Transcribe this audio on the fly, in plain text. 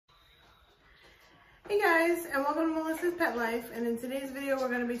Hey guys, and welcome to Melissa's Pet Life. And in today's video, we're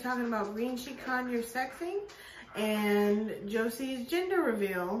going to be talking about green sheet conure sexing and Josie's gender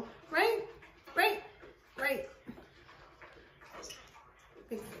reveal. Right?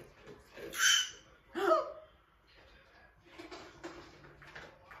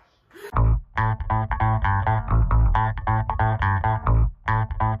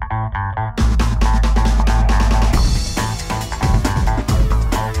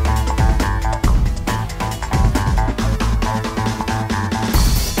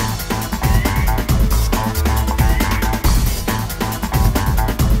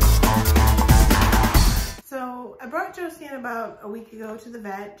 I brought Josie in about a week ago to the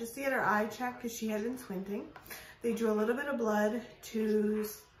vet just to get her eye checked because she had been squinting. They drew a little bit of blood to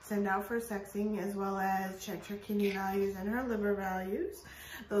send out for sexing, as well as checked her kidney values and her liver values.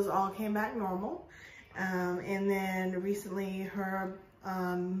 Those all came back normal. And then recently her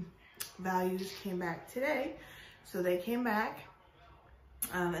values came back today. So they came back.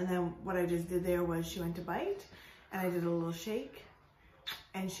 And then what I just did there was she went to bite and I did a little shake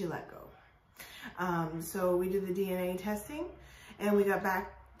and she let go. So we did the DNA testing and we got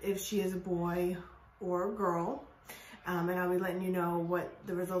back if she is a boy or a girl. And I'll be letting you know what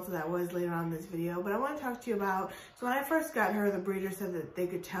the results of that was later on in this video. But I want to talk to you about, so when I first got her, the breeder said that they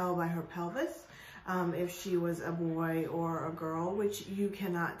could tell by her pelvis if she was a boy or a girl, which you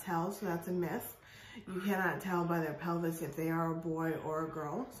cannot tell, so that's a myth. You cannot tell by their pelvis if they are a boy or a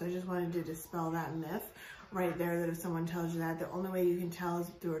girl. So I just wanted to dispel that myth right there, that if someone tells you that, the only way you can tell is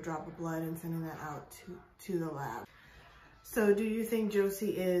through a drop of blood and sending that out to the lab. So do you think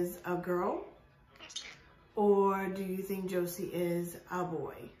Josie is a girl? Or do you think Josie is a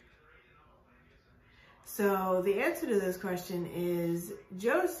boy? So the answer to this question is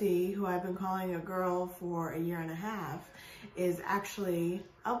Josie, who I've been calling a girl for 1.5 years, is actually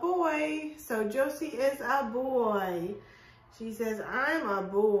a boy. So Josie is a boy. She says, I'm a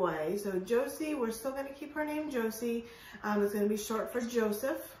boy. So Josie, we're still going to keep her name Josie. It's going to be short for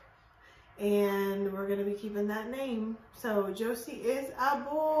Joseph. And we're going to be keeping that name. So Josie is a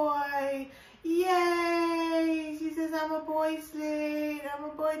boy. Yay! She says, I'm a boy Slade. I'm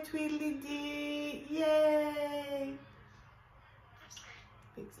a boy Tweedledee. Yay!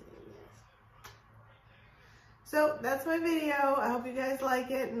 Big Slade, yes. So that's my video. I hope you guys like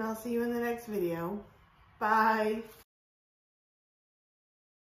it. And I'll see you in the next video. Bye.